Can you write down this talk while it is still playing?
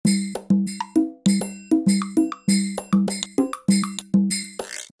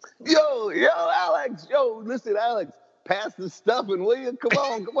listen, Alex, pass the stuffing, will you? Come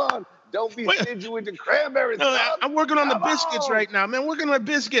on. Don't be stingy with your cranberry No, sauce. I'm working on the Come biscuits on. right now, man. Working on the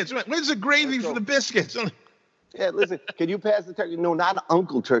biscuits. Where's the gravy for the biscuits? Yeah, listen, can you pass the turkey? No, not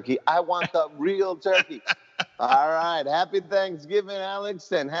Uncle Turkey. I want the real turkey. All right. Happy Thanksgiving,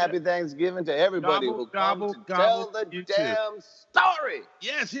 Alex, and happy Thanksgiving to everybody who come to tell the damn story.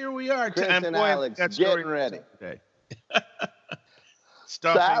 Yes, here we are. Chris and Alex getting ready.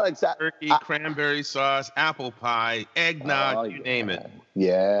 Stuffing, Alex, turkey, cranberry sauce, apple pie, eggnog, you name it.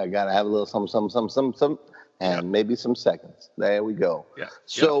 Yeah, gotta have a little some, and maybe some seconds. There we go. Yeah.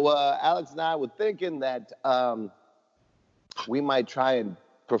 So Alex and I were thinking that we might try and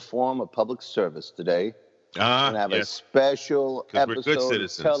perform a public service today. And have a special episode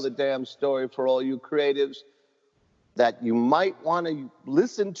to tell the damn story for all you creatives that you might want to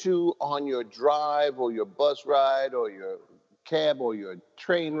listen to on your drive or your bus ride or your cab or your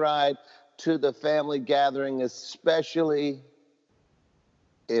train ride to the family gathering, especially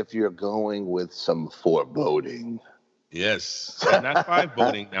if you're going with some foreboding. Yes, not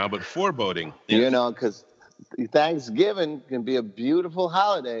foreboding now, but foreboding. Yes. You know, because Thanksgiving can be a beautiful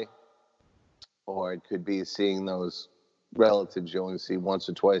holiday, or it could be seeing those relatives you only see once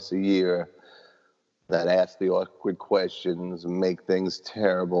or twice a year that ask the awkward questions and make things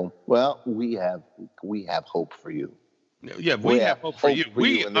terrible. Well, we have hope for you. Yeah, we have hope for you.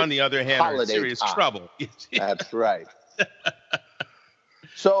 We, on the other hand, are in serious trouble. That's right.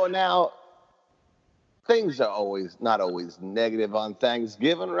 So now, things are not always negative on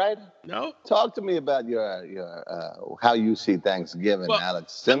Thanksgiving, right? No. Talk to me about your how you see Thanksgiving,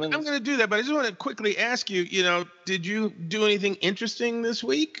 Alex Simmons. I'm going to do that, but I just want to quickly ask you, did you do anything interesting this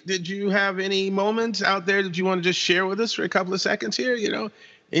week? Did you have any moments out there that you want to just share with us for a couple of seconds here?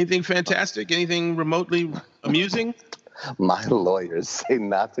 Anything fantastic? Anything remotely amusing? My lawyers say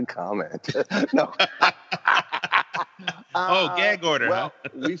not to comment. No. Gag order. Well,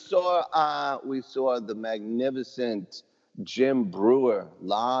 we saw the magnificent Jim Breuer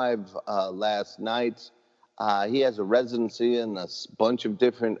live last night. He has a residency in a bunch of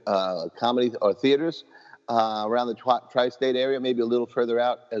different comedy or theaters around the tri-state area, maybe a little further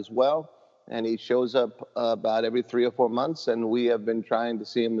out as well. And he shows up about every 3 or 4 months, and we have been trying to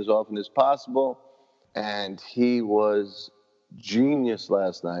see him as often as possible. And he was genius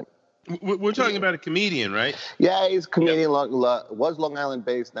last night. We're talking about a comedian, right? Yeah, he's a comedian. Yeah. Was Long Island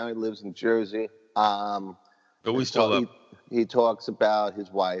based. Now he lives in Jersey. But we still love. He talks about his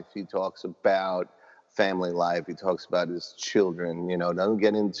wife. He talks about family life. He talks about his children. Doesn't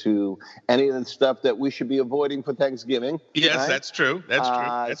get into any of the stuff that we should be avoiding for Thanksgiving. Yes, right? That's true. That's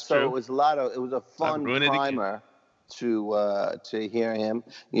true. So it was a fun primer to hear him.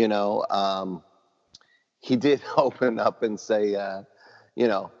 He did open up and say,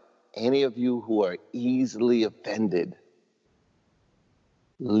 any of you who are easily offended,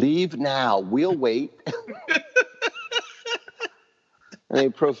 leave now. We'll wait. And he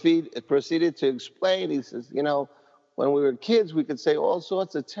proceeded to explain. He says, when we were kids, we could say all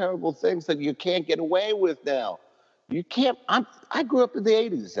sorts of terrible things that you can't get away with now. You can't. I grew up in the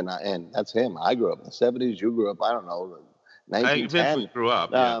 80s, and that's him. I grew up in the 70s. You grew up, I don't know, 1910. I grew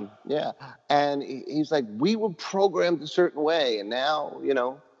up. Yeah. And he's like, we were programmed a certain way, and now,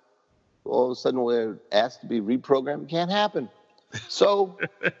 all of a sudden we're asked to be reprogrammed. It can't happen. So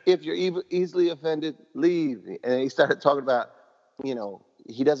if you're easily offended, leave. And he started talking about,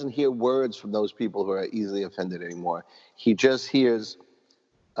 he doesn't hear words from those people who are easily offended anymore. He just hears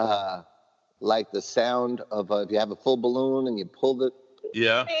like the sound of if you have a full balloon and you pulled it.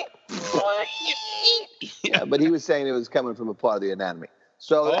 Yeah. Yeah, but he was saying it was coming from a part of the anatomy.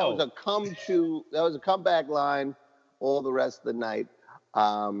 So that was a comeback line all the rest of the night.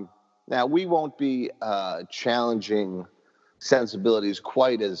 Now, we won't be challenging sensibilities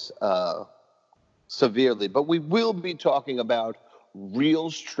quite as severely, but we will be talking about real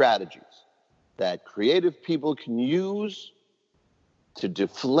strategies that creative people can use to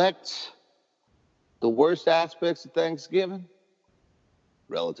deflect the worst aspects of Thanksgiving,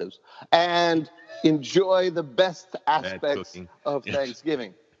 relatives, and enjoy the best aspects of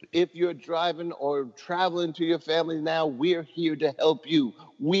Thanksgiving. If you're driving or traveling to your family now, we're here to help you.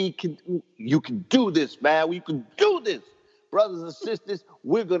 You can do this, man. We can do this. Brothers and sisters,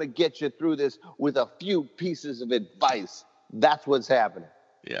 we're going to get you through this with a few pieces of advice. That's what's happening.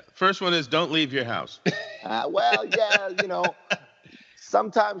 Yeah. First one is don't leave your house.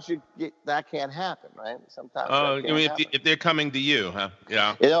 Sometimes that can't happen, right? Sometimes. If they're coming to you, huh?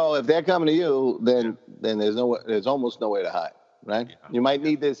 Yeah. If they're coming to you, then there's almost no way to hide, right? Yeah. You might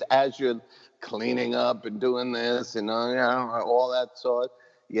need this as you're cleaning up and doing this and all that sort.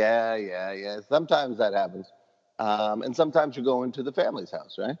 Yeah. Sometimes that happens. And sometimes you go into the family's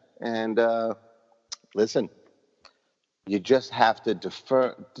house, right? And listen, you just have to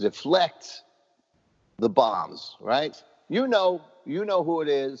deflect the bombs, right? You know who it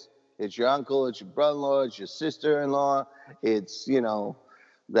is. It's your uncle, it's your brother-in-law, it's your sister-in-law, it's,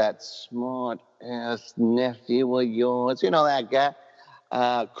 that smart-ass nephew of yours, that guy.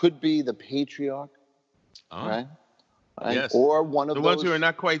 Could be the patriarch, right? Yes. Or one of the those ones who are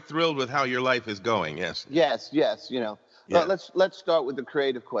not quite thrilled with how your life is going. Yes. Yes. Yeah. Let's start with the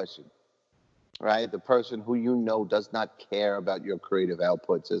creative question, right? The person who does not care about your creative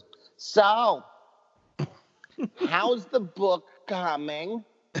output says, "So, how's the book coming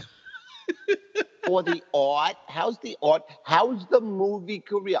for the art? How's the art? How's the movie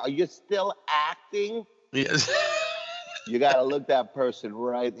career? Are you still acting?" Yes. You got to look that person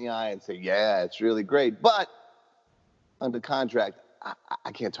right in the eye and say, "Yeah, it's really great, but under contract,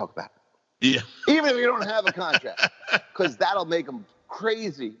 I can't talk about it." Yeah. Even if you don't have a contract, because that'll make them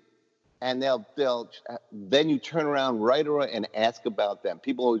crazy, and then you turn around right around and ask about them.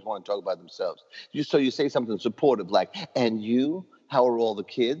 People always want to talk about themselves. So you say something supportive like, "And you? How are all the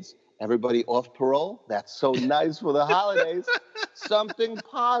kids? Everybody off parole? That's so nice for the holidays." Something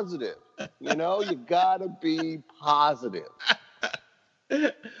positive. You gotta be positive.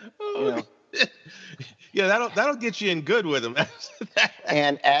 Yeah, that'll get you in good with them.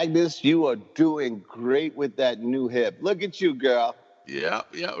 And Agnes, you are doing great with that new hip. Look at you, girl. Yeah,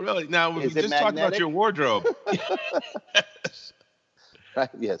 really. Now, we just magnetic? talked about your wardrobe. Right,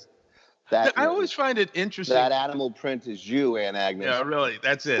 yes. I always find it interesting. That animal print is you, Aunt Agnes. Yeah, really.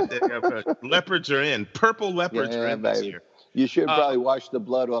 That's it. Leopards are in. Purple leopards are in this year. You should probably wash the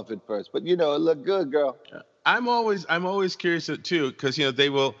blood off it first, but it looked good, girl. I'm always curious too, because they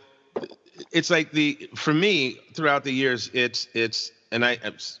will. It's like for me throughout the years, and I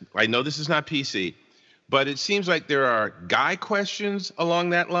know this is not PC, but it seems like there are guy questions along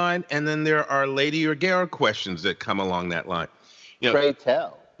that line, and then there are lady or gal questions that come along that line. Pray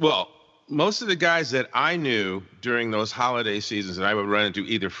tell. Well, most of the guys that I knew during those holiday seasons that I would run into,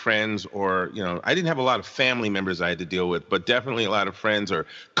 either friends or, I didn't have a lot of family members I had to deal with, but definitely a lot of friends or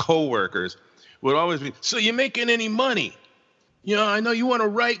coworkers would always be, "So you making any money? I know you want to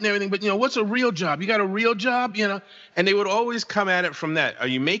write and everything, but what's a real job? You got a real job? And they would always come at it from that. Are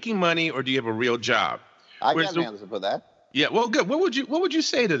you making money or do you have a real job? I got an answer for that. Yeah, well, good. What would you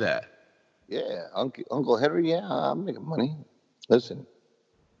say to that? Yeah, Uncle Henry, yeah, I'm making money. Listen,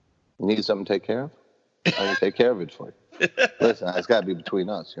 you need something to take care of? I can take care of it for you. Listen, it's got to be between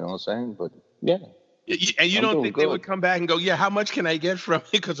us, you know what I'm saying? But, yeah. And you don't think they would come back and go, "Yeah, how much can I get from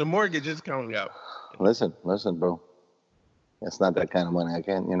it? Because the mortgage is coming up." Listen, bro. It's not that kind of money. I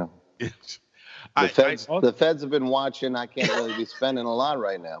can't, The feds have been watching. I can't really be spending a lot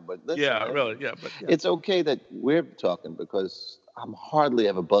right now. But listen, really. It's okay that we're talking because I'm hardly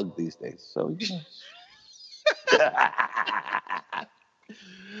ever bugged these days. So,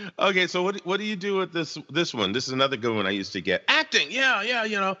 Okay, so what do you do with this one? This is another good one I used to get. Acting,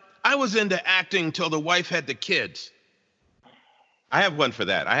 yeah. I was into acting till the wife had the kids. I have one for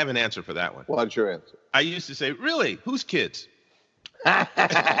that. I have an answer for that one. What's your answer? I used to say, "Really? Whose kids?" Because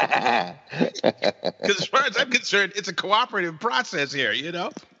as far as I'm concerned, it's a cooperative process here,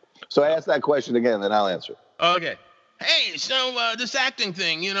 So I ask that question again, then I'll answer. Okay. Hey, so this acting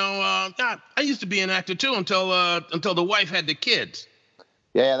thing, I used to be an actor too until the wife had the kids.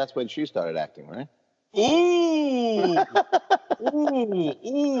 Yeah, that's when she started acting, right? Ooh.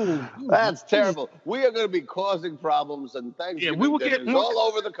 That's terrible. We are going to be causing problems and things. Yeah, we will get more all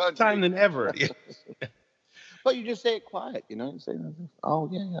over the country time than ever. But you just say it quiet, You say, "Oh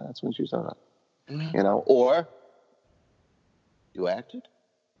yeah, that's when she started." Or you acted.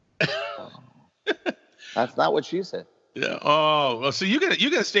 That's not what she said. Yeah. Oh, well, so you're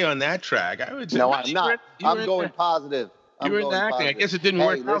gonna stay on that track. I would say. No, I'm not. I'm going positive. You were in acting. Positive. I guess it didn't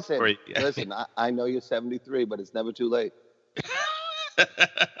work out for you. Listen, I know you're 73, but it's never too late.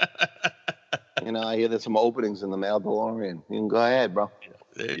 I hear there's some openings in the mail DeLorean. You can go ahead, bro. Yeah,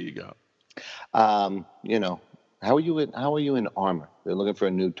 there you go. How are you in armor? They're looking for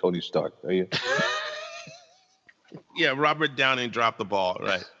a new Tony Stark. Are you? Yeah, Robert Downey dropped the ball,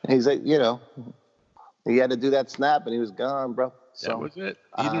 right? He's like, he had to do that snap and he was gone, bro. So, that was it.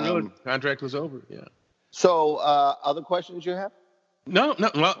 He didn't realize the contract was over. Yeah. So, other questions you have? No.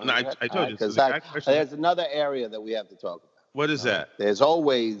 Well, no, I told you. Because there's another area that we have to talk about. What is that? There's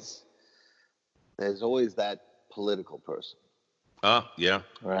always that political person. Oh, yeah.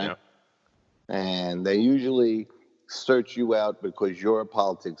 Right. Yeah. And they usually search you out because your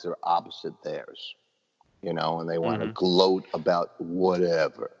politics are opposite theirs. and they want to Mm-hmm. gloat about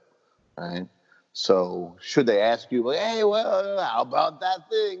whatever, right? So should they ask you, like, hey, well, how about that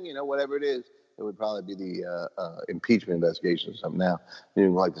thing, whatever it is, it would probably be the impeachment investigation or something. Now,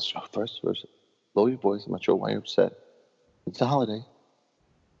 like this, first, lower your voice. I'm not sure why you're upset. It's a holiday.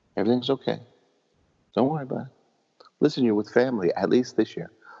 Everything's okay. Don't worry about it. Listen, you're with family, at least this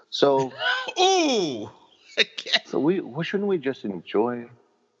year. So, Ooh. so shouldn't we just enjoy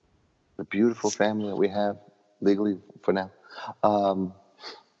the beautiful family that we have legally for now?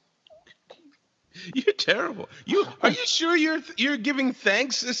 You're terrible. Are you sure you're giving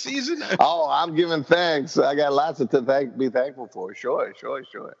thanks this season? Oh, I'm giving thanks. I got lots to be thankful for. Sure.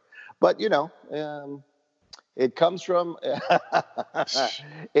 But it comes from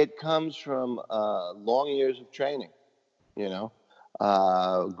long years of training.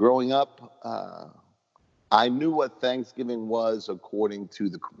 Growing up, I knew what Thanksgiving was according to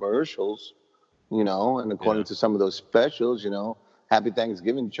the commercials, and according to some of those specials, Happy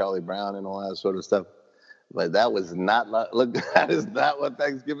Thanksgiving, Charlie Brown, and all that sort of stuff. But that was not that is not what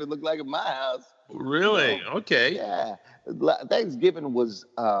Thanksgiving looked like in my house. Really? Okay. Yeah. Thanksgiving was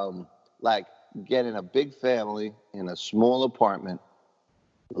like getting a big family in a small apartment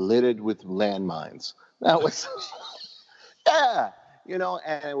littered with landmines. That was, yeah,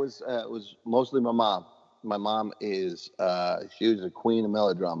 and it was mostly my mom. My mom she was a queen of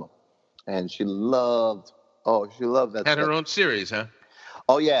melodrama, and she loved that Had stuff. her own series, huh?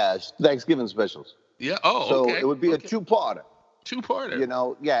 Oh yeah, Thanksgiving specials. Yeah. Oh, so okay. It would be a two-parter. Two-parter.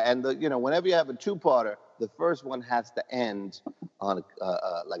 Yeah, and whenever you have a two-parter, the first one has to end on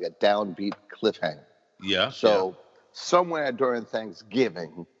like a downbeat cliffhanger. Yeah. So somewhere during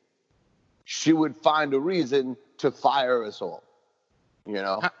Thanksgiving, she would find a reason to fire us all.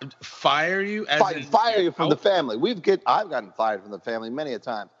 Fire you? Fire you from the family. I've gotten fired from the family many a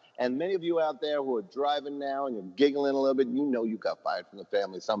time. And many of you out there who are driving now and you're giggling a little bit, you got fired from the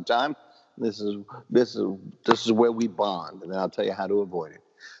family sometime. This is where we bond, and I'll tell you how to avoid it.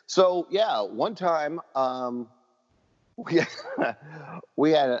 So yeah, one time we had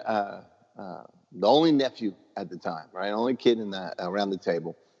the only nephew at the time, right? Only kid around the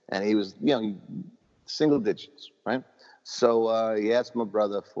table, and he was single digits, right? So he asked my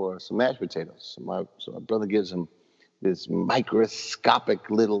brother for some mashed potatoes. So my brother gives him this microscopic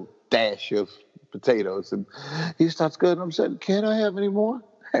little dash of potatoes, and he starts going, I'm saying, can't I have any more?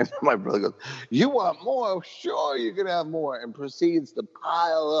 And my brother goes, you want more? Sure, you can have more, and proceeds to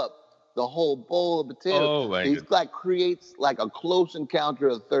pile up the whole bowl of potatoes. Oh, my He's like creates like a Close Encounter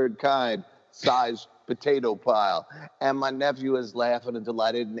of the Third Kind size potato pile, and my nephew is laughing and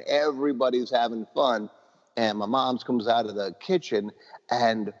delighted, and everybody's having fun. And my mom comes out of the kitchen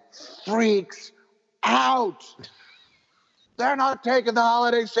and freaks out. They're not taking the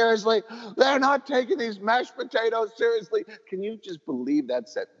holiday seriously. They're not taking these mashed potatoes seriously. Can you just believe that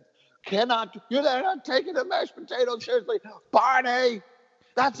sentence? They're not taking the mashed potatoes seriously. Barney,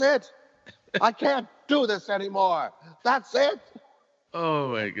 that's it. I can't do this anymore. That's it. Oh,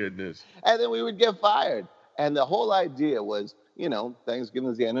 my goodness. And then we would get fired. And the whole idea was, Thanksgiving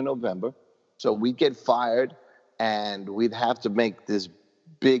is the end of November. So we'd get fired, and we'd have to make this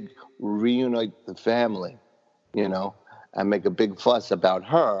big reunite the family, and make a big fuss about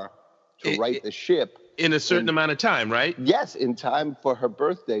her to right the ship. In a certain amount of time, right? Yes, in time for her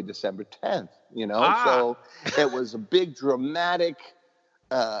birthday, December 10th, So it was a big dramatic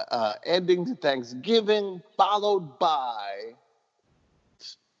ending to Thanksgiving, followed by,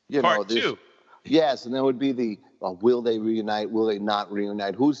 Part two. Yes, and there would be will they reunite? Will they not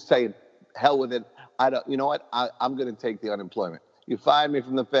reunite? Who's saying, hell with it? You know what? I'm going to take the unemployment. You fired me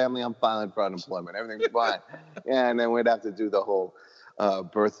from the family, I'm filing for unemployment. Everything's fine. And then we'd have to do the whole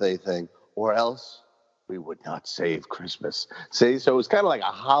birthday thing. Or else we would not save Christmas. See? So it was kind of like a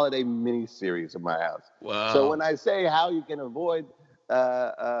holiday mini-series in my house. Wow. So when I say how you can avoid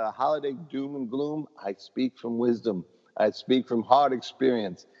holiday doom and gloom, I speak from wisdom. I speak from hard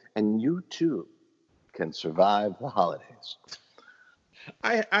experience. And you, too, can survive the holidays.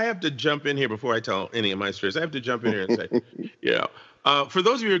 I have to jump in here before I tell any of my stories. I have to jump in here and say, for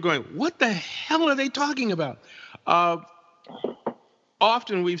those of you who are going, what the hell are they talking about?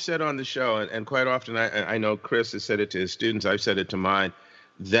 Often we've said on the show, and quite often I know Chris has said it to his students, I've said it to mine,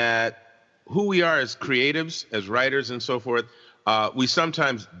 that who we are as creatives, as writers and so forth, we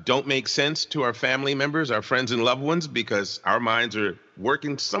sometimes don't make sense to our family members, our friends and loved ones, because our minds are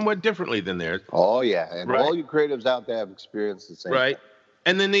working somewhat differently than theirs. Oh, yeah. And all you creatives out there have experienced the same thing.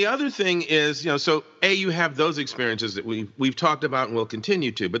 And then the other thing is, so you have those experiences that we've talked about and will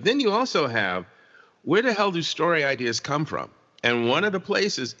continue to, but then you also have, where the hell do story ideas come from? And one of the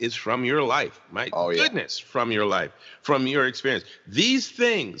places is from your life. My goodness, from your life, from your experience. These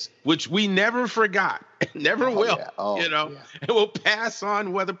things, which we never forgot, never will, and will pass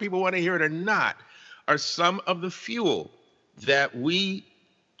on whether people want to hear it or not, are some of the fuel that we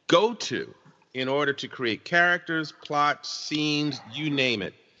go to in order to create characters, plots, scenes, you name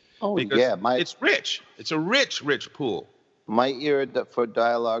it. Because it's rich. It's a rich, rich pool. My ear for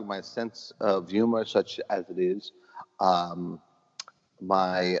dialogue, my sense of humor, such as it is,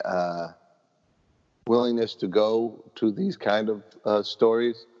 my willingness to go to these kind of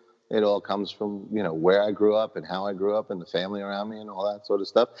stories, it all comes from, where I grew up and how I grew up and the family around me and all that sort of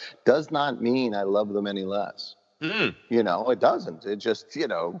stuff. Does not mean I love them any less. It doesn't. It just,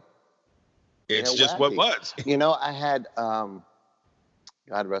 it's just what was. I had,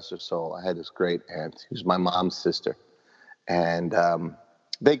 God rest her soul, I had this great aunt. She was my mom's sister. And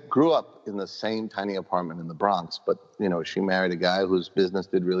they grew up in the same tiny apartment in the Bronx, but, she married a guy whose business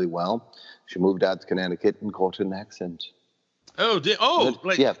did really well. She moved out to Connecticut and caught an accent. No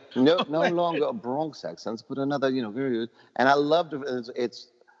longer a Bronx accent, but another, very, and I loved it.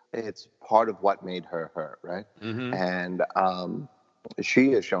 It's part of what made her, right? Mm-hmm. And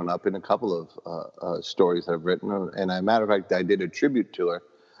she has shown up in a couple of stories I've written, and as a matter of fact, I did a tribute to her.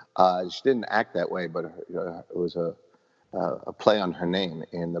 She didn't act that way, but it was a play on her name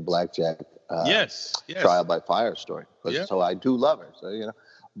in the Blackjack Trial by Fire story. So I do love her. So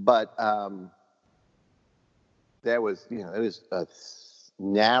but there was it was a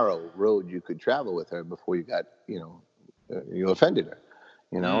narrow road you could travel with her before you got you offended her.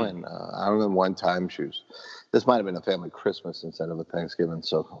 And I remember one time this might have been a family Christmas instead of a Thanksgiving,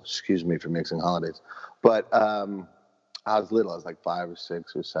 so excuse me for mixing holidays. But I was little. I was like 5 or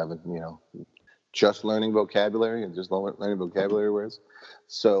 6 or 7, just learning vocabulary and just learning vocabulary words.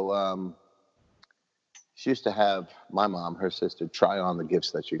 So she used to have my mom, her sister, try on the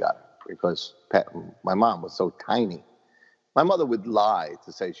gifts that she got her because my mom was so tiny. My mother would lie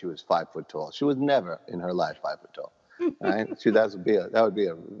to say she was 5 foot tall. She was never in her life 5 foot tall. Right? That would be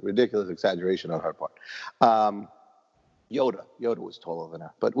a ridiculous exaggeration on her part. Yoda was taller than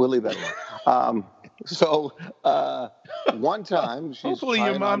her, but we'll leave that alone. So one time, hopefully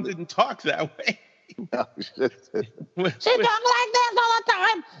your mom didn't talk that way. No, she talked like this all the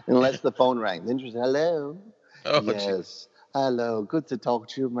time. Unless the phone rang, then she said, "Hello." Oh, yes, geez. Hello. Good to talk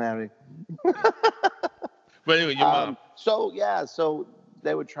to you, Mary. But anyway, your mom. So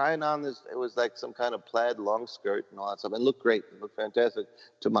they were trying on this. It was like some kind of plaid long skirt and all that stuff. It looked great. It looked fantastic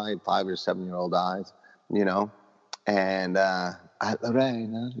to my 5 or 7-year-old eyes, And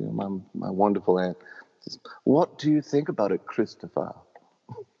Lorraine, my wonderful aunt, says, "What do you think about it, Christopher?"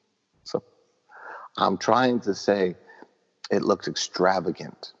 So I'm trying to say it looks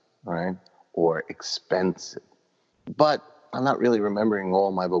extravagant, right, or expensive, but I'm not really remembering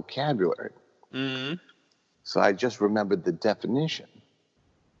all my vocabulary. Mm-hmm. So I just remembered the definition.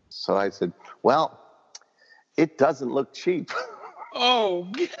 So I said, "Well, it doesn't look cheap." Oh.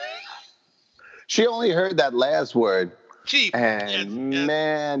 She only heard that last word. Cheap. And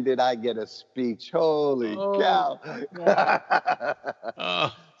man, did I get a speech. Holy cow.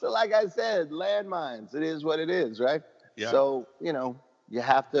 So like I said, landmines, it is what it is, right? Yeah. So, you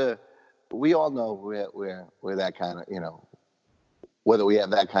have to, we all know we're that kind of, whether we have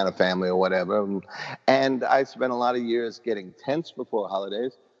that kind of family or whatever. And I spent a lot of years getting tense before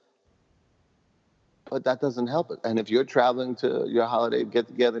holidays. But that doesn't help it. And if you're traveling to your holiday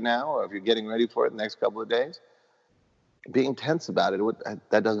get-together now, or if you're getting ready for it the next couple of days, being tense about it,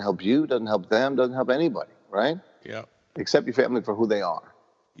 that doesn't help you, doesn't help them, doesn't help anybody, right? Yeah. Except your family for who they are.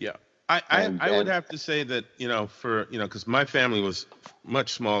 Yeah. I would have to say that, because my family was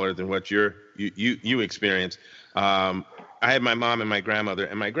much smaller than what you experienced. I had my mom and my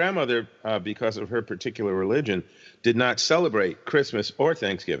grandmother, because of her particular religion, did not celebrate Christmas or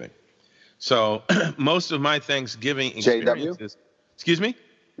Thanksgiving. So most of my Thanksgiving experiences. JW? Excuse me?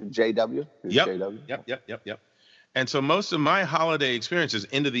 JW? Yep. JW? Yep. And so most of my holiday experiences,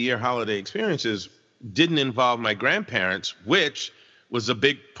 end of the year holiday experiences, didn't involve my grandparents, which was a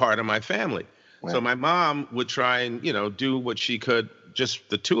big part of my family. Right. So my mom would try and, do what she could, just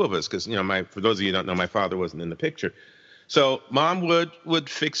the two of us, because, for those of you who don't know, my father wasn't in the picture. So mom would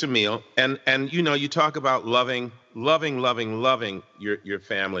fix a meal, and you talk about loving your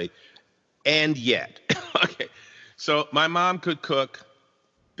family. And yet, okay, so my mom could cook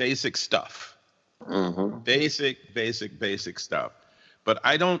basic stuff, basic stuff. But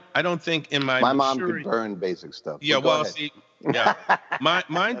I don't think in my mom could burn basic stuff. Yeah, well, see, yeah,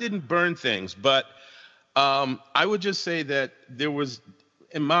 mine didn't burn things, but I would just say that there was.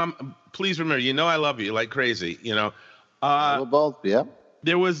 And mom, please remember, I love you like crazy. We're both, yeah.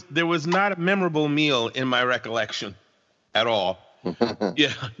 There was not a memorable meal in my recollection at all.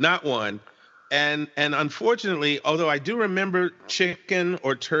 Yeah, not one. And unfortunately, although I do remember chicken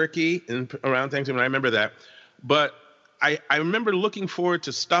or turkey around Thanksgiving, I remember that. But I remember looking forward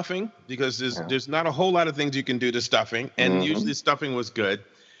to stuffing because there's not a whole lot of things you can do to stuffing, and usually stuffing was good.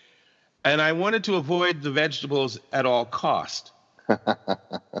 And I wanted to avoid the vegetables at all cost.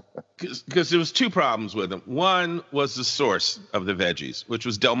 Because there was two problems with them. One was the source of the veggies, which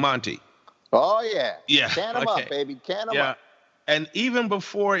was Del Monte. Oh, yeah. Yeah. Can them up, baby. Can them up. And even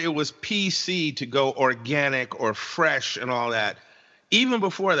before it was PC to go organic or fresh and all that, even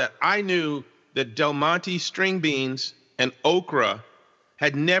before that, I knew that Del Monte string beans and okra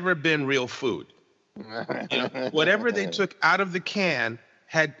had never been real food. Whatever they took out of the can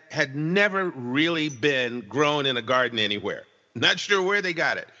had never really been grown in a garden anywhere. Not sure where they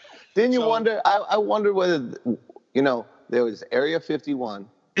got it. Didn't you wonder? I wonder whether, there was Area 51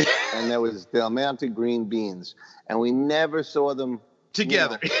 and there was Del Monte green beans, and we never saw them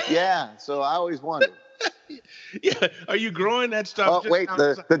together. Yeah, so I always wondered. Yeah, are you growing that stuff? Oh, wait,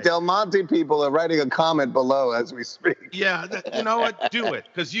 the Del Monte people are writing a comment below as we speak. Yeah, you know what? Do it,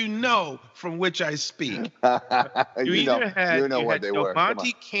 because you know from which I speak. You had Del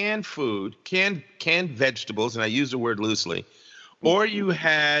Monte canned food, canned vegetables, and I use the word loosely, or you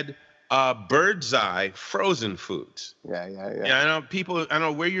had Bird's Eye frozen foods. Yeah. I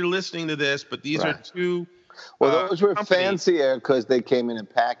know where you're listening to this, but these are two. Well, those were fancier because they came in a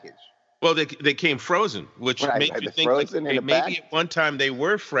package. Well, they came frozen, which makes you think maybe at one time they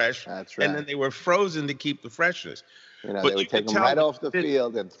were fresh, That's right. And then they were frozen to keep the freshness. But they would take them right off the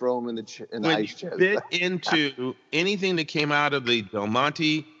field and throw them in the ice chest. When you bit into anything that came out of the Del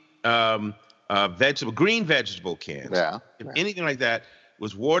Monte green vegetable cans, anything like that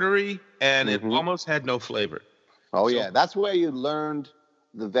was watery and it almost had no flavor. Oh, yeah. That's where you learned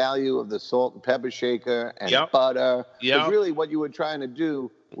the value of the salt and pepper shaker and butter. Because really what you were trying to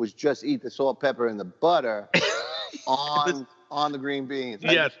do was just eat the salt, pepper, and the butter on the green beans.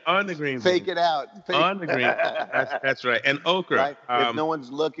 Right? Yes, on the green beans. Fake it out. On the green beans. That's right. And okra. Right? If no one's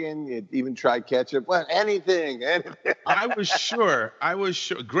looking, you'd even try ketchup. Well, anything. I was sure.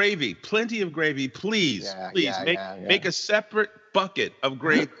 Gravy. Plenty of gravy, please. Make a separate bucket of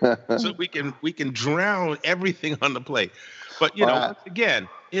gravy so we can drown everything on the plate. But, once again,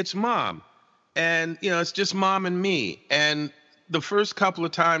 it's mom. And, it's just mom and me. And the first couple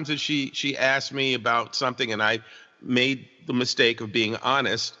of times that she asked me about something and I made the mistake of being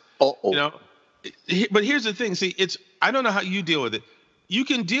honest, but here's the thing. See, I don't know how you deal with it. You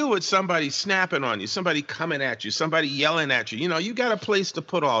can deal with somebody snapping on you, somebody coming at you, somebody yelling at you. You got a place to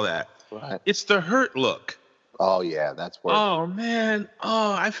put all that. Right. It's the hurt look. Oh, yeah, that's worse. Oh, man.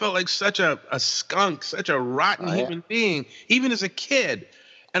 Oh, I felt like such a skunk, such a rotten human being, even as a kid.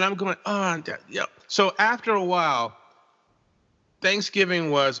 And I'm going, So after a while,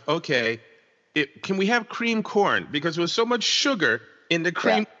 Thanksgiving was, okay, can we have cream corn? Because there was so much sugar in the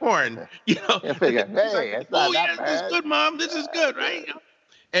cream corn. You figure, hey, it's not that bad. This is good, Mom. This is good, right?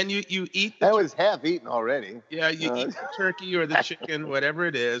 And you eat. That was half eaten already. Yeah, you eat the turkey or the chicken, whatever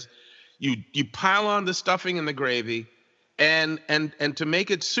it is. You pile on the stuffing and the gravy, and to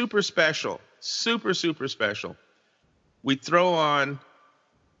make it super special, super special, we throw on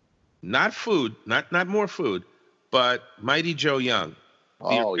not food, not more food, but Mighty Joe Young,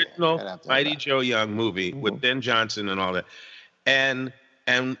 the original Mighty Joe Young movie with Ben Johnson and all that, and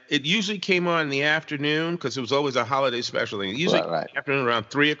it usually came on in the afternoon because it was always a holiday special thing. Usually in the afternoon, around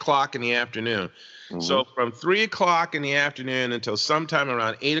 3:00 in the afternoon. So from 3:00 in the afternoon until sometime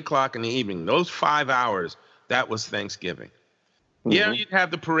around 8:00 in the evening, those 5 hours, that was Thanksgiving. Yeah, you'd have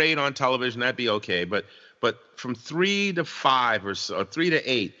the parade on television, that'd be okay, but from 3 to 5 or so, 3 to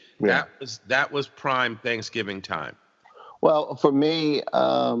 8, that was prime Thanksgiving time. Well, for me,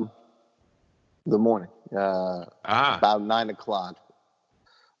 the morning, about 9:00,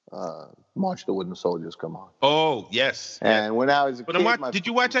 March the Wooden Soldiers come on. Oh, yes. And when I was a kid, did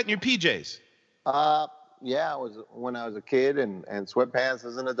you watch that in your PJs? Yeah, when I was a kid and sweatpants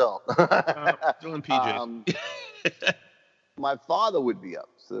as an adult. Still in PJs. My father would be up,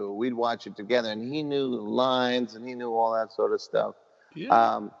 so we'd watch it together, and he knew the lines and he knew all that sort of stuff.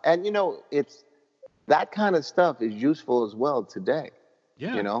 Yeah. And it's that kind of stuff is useful as well today.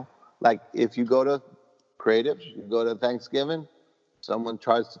 Yeah. Like if you go to Creatives, you go to Thanksgiving, someone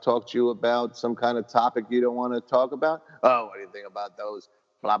tries to talk to you about some kind of topic you don't want to talk about. Oh, what do you think about those?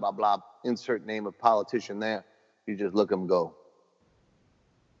 Blah, blah, blah. Insert name of politician there. You just look at them and go,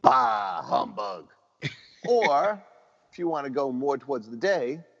 bah, humbug. Or if you want to go more towards the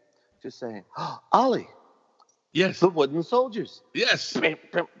day, just say, oh, Ollie, Yes. The wooden soldiers. Yes. No,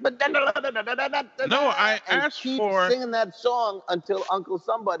 And I asked keep for. singing that song until Uncle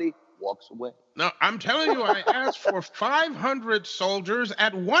Somebody walks away. No, I'm telling you, I asked for 500 soldiers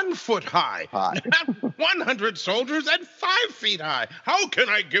at 1 foot high, not 100 soldiers at 5 feet high. How can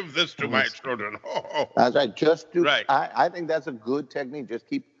I give this to my children? That's right. Just do. Right. I think that's a good technique. Just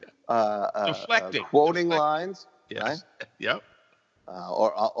keep Deflecting. quoting lines. Yes. Right? Yep.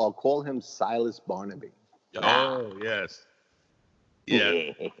 Or I'll call him Silas Barnaby. Oh, yes.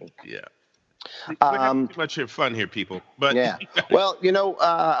 Yeah. Yeah. We're having too much fun here, people. But yeah. Well,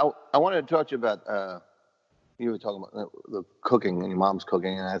 I wanted to talk to you about. You were talking about the cooking and your mom's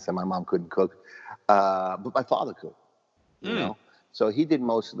cooking, and I said my mom couldn't cook, but my father could. You know, so he did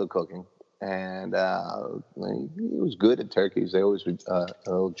most of the cooking, and he was good at turkeys. They always were a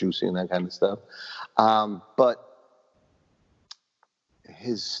little juicy and that kind of stuff. But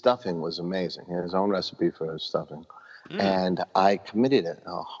his stuffing was amazing. He had his own recipe for his stuffing, and I committed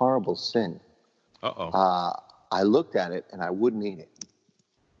a horrible sin. I looked at it and I wouldn't eat it.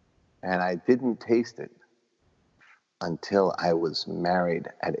 And I didn't taste it until I was married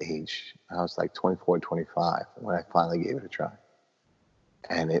at age, I was like 24, 25, when I finally gave it a try.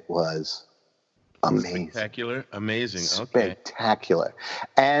 And it was amazing. Spectacular? Amazing. Spectacular. Okay.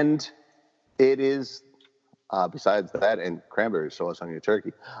 And it is, besides that and cranberry sauce on your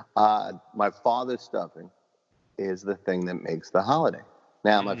turkey, my father's stuffing is the thing that makes the holiday.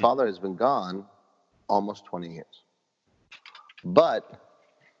 Now, my father has been gone almost 20 years. But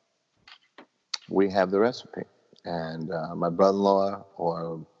we have the recipe. And my brother-in-law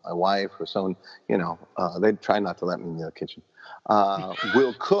or my wife or someone, they try not to let me in the kitchen,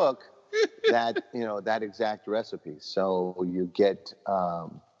 will cook that, that exact recipe. So you get a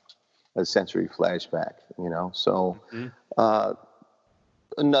sensory flashback, So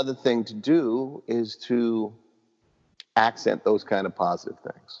another thing to do is to accent those kind of positive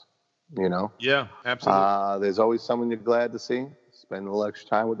things. Yeah, absolutely. There's always someone you're glad to see. Spend a little extra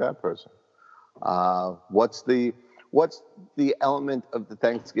time with that person. What's the element of the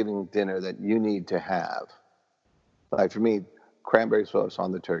Thanksgiving dinner that you need to have? Like for me, cranberry sauce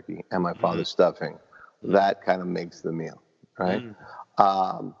on the turkey and my father's stuffing. That kind of makes the meal, right?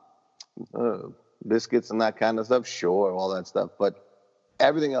 Biscuits and that kind of stuff, sure, all that stuff, but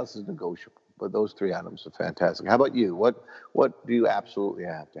everything else is negotiable. But those 3 items are fantastic. How about you? What do you absolutely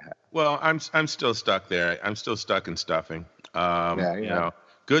have to have? Well, I'm still stuck there. I'm still stuck in stuffing.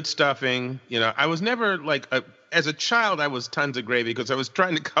 Good stuffing. I was never as a child, I was tons of gravy because I was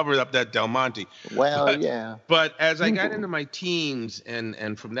trying to cover up that Del Monte. Well, yeah. But as I got into my teens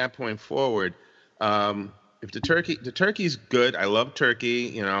and from that point forward, if the turkey's good, I love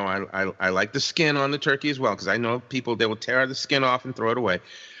turkey. I like the skin on the turkey as well because I know people, they will tear the skin off and throw it away.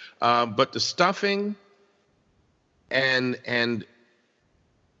 But the stuffing and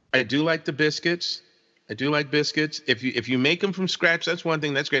I do like the biscuits. I do like biscuits. If you make them from scratch, that's one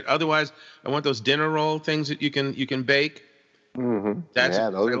thing. That's great. Otherwise, I want those dinner roll things that you can bake. That's I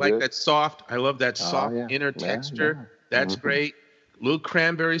like good. That soft. I love that soft inner texture. Yeah. That's great. A little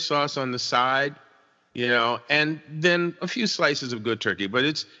cranberry sauce on the side, and then a few slices of good turkey. But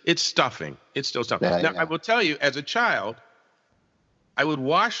it's stuffing. It's still stuffing. Now I will tell you, as a child, I would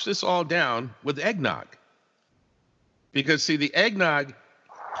wash this all down with eggnog. Because see, the eggnog,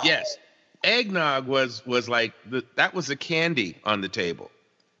 yes. Eggnog was like that was the candy on the table,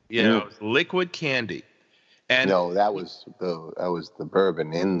 liquid candy. And no, that was the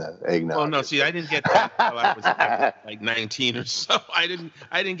bourbon in the eggnog. Oh no, see, I didn't get that until I was like 19 or so. I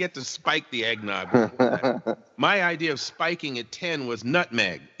didn't get to spike the eggnog. My idea of spiking at 10 was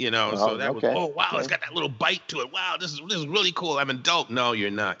nutmeg, so that was wow, it's got that little bite to it. Wow, this is really cool. I'm an adult. No,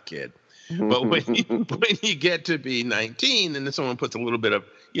 you're not, kid. But when you get to be 19, and then someone puts a little bit of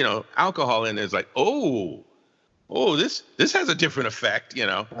alcohol in, it's like, oh, this has a different effect,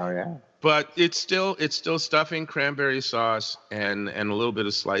 Oh yeah. But it's still stuffing, cranberry sauce, and a little bit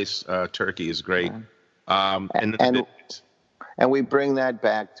of sliced turkey is great. And we bring that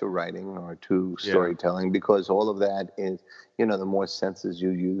back to writing or to storytelling because all of that is, the more senses you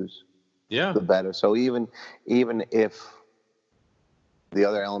use, the better. So even if the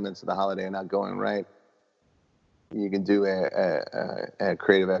other elements of the holiday are not going right, you can do a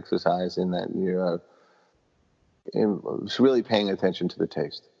creative exercise in that you're really paying attention to the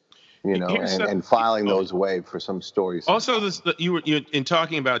taste, and filing those away for some stories. Also, you're in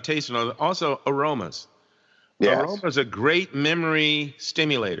talking about taste and all, also aromas. Yes. Aromas are great memory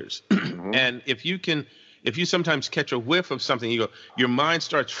stimulators, and if you sometimes catch a whiff of something, your mind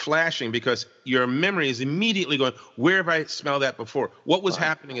starts flashing because your memory is immediately going, where have I smelled that before? What was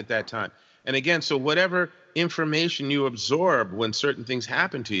happening at that time? And again, so whatever information you absorb when certain things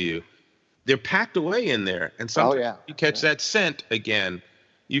happen to you, they're packed away in there. And sometimes you catch that scent again,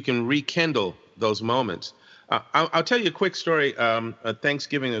 you can rekindle those moments. I'll tell you a quick story.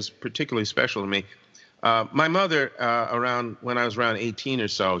 Thanksgiving is particularly special to me. My mother, when I was around 18 or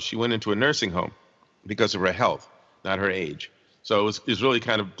so, she went into a nursing home because of her health, not her age. So it was really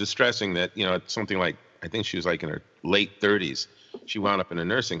kind of distressing that, something like, I think she was like in her late 30s, she wound up in a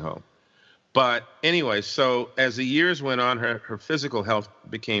nursing home. But anyway, so as the years went on, her physical health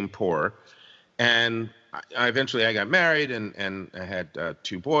became poor. And I got married and I had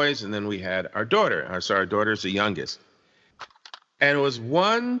 2 boys, and then we had our daughter. So our daughter's the youngest. And it was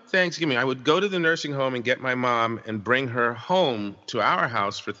one Thanksgiving, I would go to the nursing home and get my mom and bring her home to our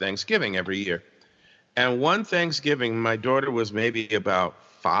house for Thanksgiving every year. And one Thanksgiving, my daughter was maybe about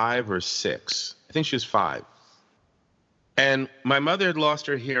 5 or 6. I think she was 5. And my mother had lost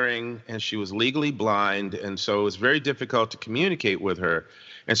her hearing, and she was legally blind, and so it was very difficult to communicate with her.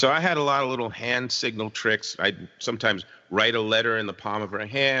 And so I had a lot of little hand signal tricks. I'd sometimes write a letter in the palm of her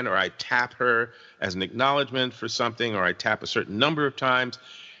hand, or I'd tap her as an acknowledgement for something, or I'd tap a certain number of times.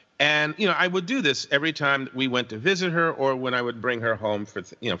 And, I would do this every time we went to visit her or when I would bring her home for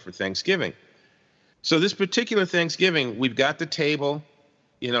Thanksgiving. So this particular Thanksgiving, we've got the table,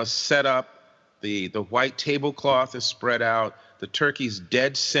 set up. The white tablecloth is spread out. The turkey's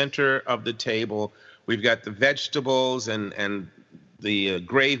dead center of the table. We've got the vegetables and the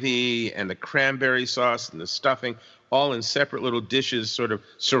gravy and the cranberry sauce and the stuffing, all in separate little dishes sort of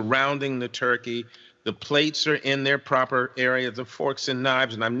surrounding the turkey. The plates are in their proper area, the forks and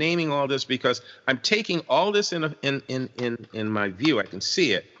knives. And I'm naming all this because I'm taking all this in my view. I can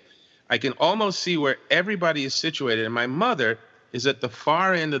see it. I can almost see where everybody is situated. And my mother is at the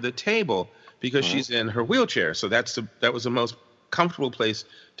far end of the table because she's in her wheelchair. So that was the most comfortable place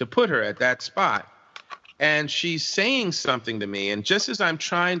to put her, at that spot. And she's saying something to me. And just as I'm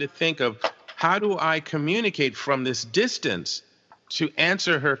trying to think of how do I communicate from this distance to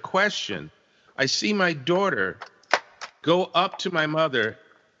answer her question, I see my daughter go up to my mother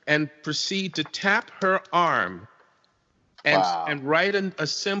and proceed to tap her arm and write a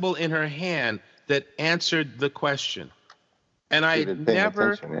symbol in her hand that answered the question. And I'd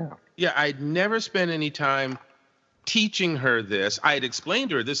never spent any time teaching her this. I'd explained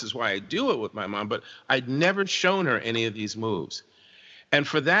to her this is why I do it with my mom, but I'd never shown her any of these moves. And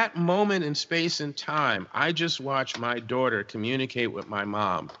for that moment in space and time, I just watched my daughter communicate with my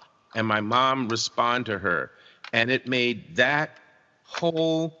mom and my mom respond to her. And it made that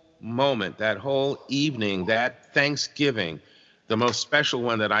whole moment, that whole evening, that Thanksgiving, the most special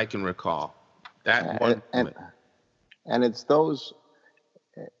one that I can recall. And it's those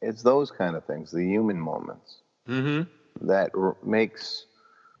kind of things, the human moments, that makes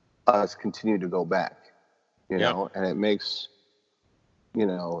us continue to go back, and it makes,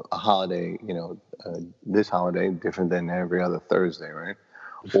 a holiday, this holiday different than every other Thursday, right?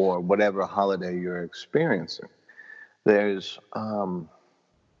 Or whatever holiday you're experiencing. There's,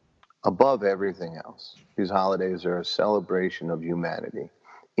 above everything else, these holidays are a celebration of humanity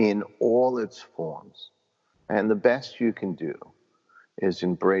in all its forms. And the best you can do is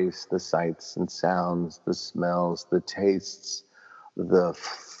embrace the sights and sounds, the smells, the tastes, the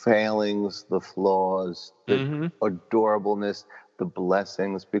failings, the flaws, the adorableness, the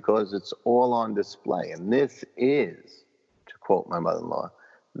blessings, because it's all on display. And this is, to quote my mother-in-law,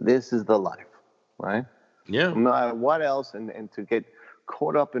 this is the life, right? Yeah. No matter what else, and to get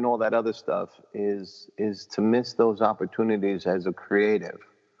caught up in all that other stuff is to miss those opportunities as a creative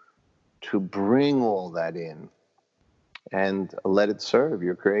to bring all that in and let it serve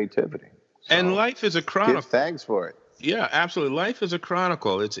your creativity. So, and life is a chronicle. Give thanks for it. Yeah, absolutely. Life is a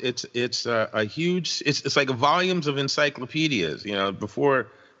chronicle. It's a huge. It's like volumes of encyclopedias, before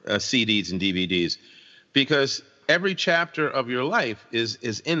CDs and DVDs, because every chapter of your life is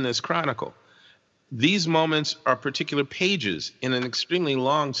in this chronicle. These moments are particular pages in an extremely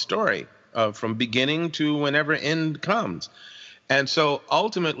long story, from beginning to whenever end comes. And so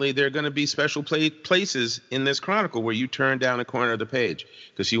ultimately, there are going to be special places in this chronicle where you turn down a corner of the page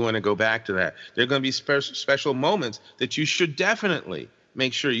because you want to go back to that. There are going to be special moments that you should definitely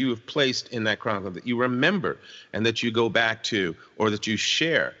make sure you have placed in that chronicle, that you remember and that you go back to or that you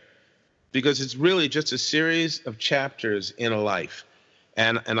share. Because it's really just a series of chapters in a life.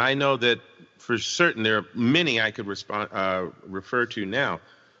 And I know that for certain there are many I could refer to now.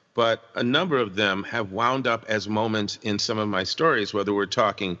 But a number of them have wound up as moments in some of my stories, whether we're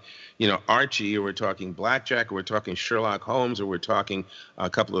talking, Archie, or we're talking Blackjack, or we're talking Sherlock Holmes, or we're talking a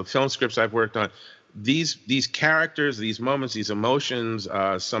couple of film scripts I've worked on. these characters, these moments, these emotions,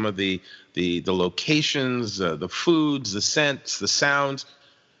 some of the locations, the foods, the scents, the sounds,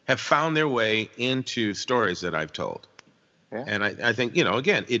 have found their way into stories that I've told. Yeah. And I think,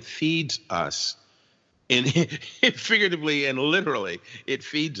 again, it feeds us figuratively and literally. It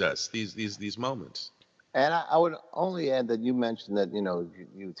feeds us these moments. And I would only add that you mentioned that,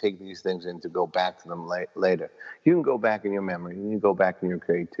 you take these things in to go back to them later. You can go back in your memory, you can go back in your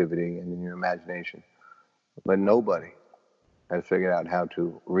creativity and in your imagination. But nobody has figured out how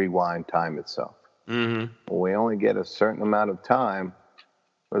to rewind time itself. Mm-hmm. We only get a certain amount of time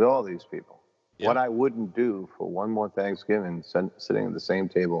with all these people. Yep. What I wouldn't do for one more Thanksgiving, sitting at the same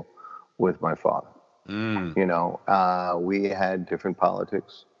table with my father. We had different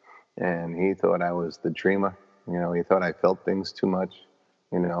politics, and he thought I was the dreamer. He thought I felt things too much.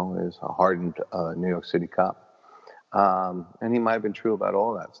 He was a hardened New York City cop. And he might have been true about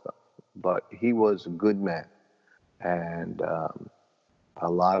all that stuff. But he was a good man. And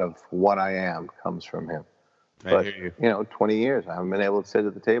a lot of what I am comes from him. But, 20 years, I haven't been able to sit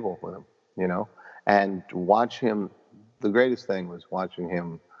at the table with him, and watch him. The greatest thing was watching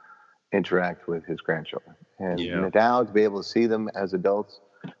him interact with his grandchildren. And now to be able to see them as adults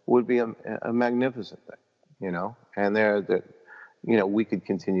would be a magnificent thing, And we could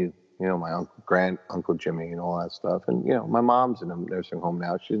continue, my Uncle Jimmy and all that stuff. And, my mom's in a nursing home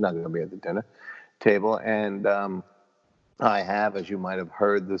now. She's not going to be at the dinner table. And I have, as you might have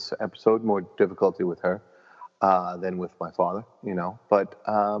heard this episode, more difficulty with her than with my father, But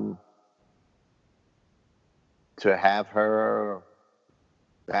to have her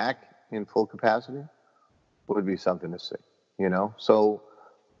back in full capacity would be something to see, So,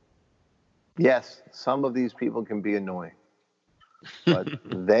 yes, some of these people can be annoying, but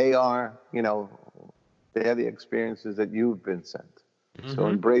they are, they're the experiences that you've been sent. Mm-hmm. So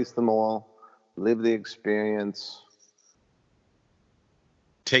embrace them all, live the experience.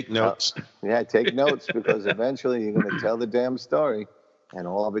 Take notes. Take notes, because eventually you're going to tell the damn story, and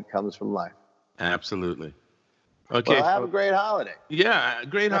all of it comes from life. Absolutely. Okay. Well, have a great holiday. Yeah,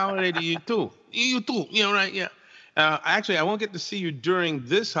 great holiday to you too. You too. Right? Yeah. Actually, I won't get to see you during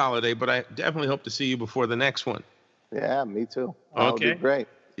this holiday, but I definitely hope to see you before the next one. Yeah, me too. That would be great.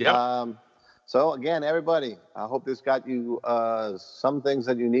 Yeah. So again, everybody, I hope this got you some things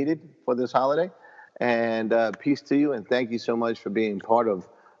that you needed for this holiday. And peace to you, and thank you so much for being part of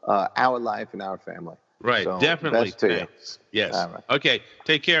our life and our family. Right, so definitely. Best to Thanks. You. Yes. All right. Okay,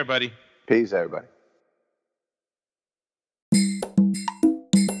 take care, buddy. Peace, everybody.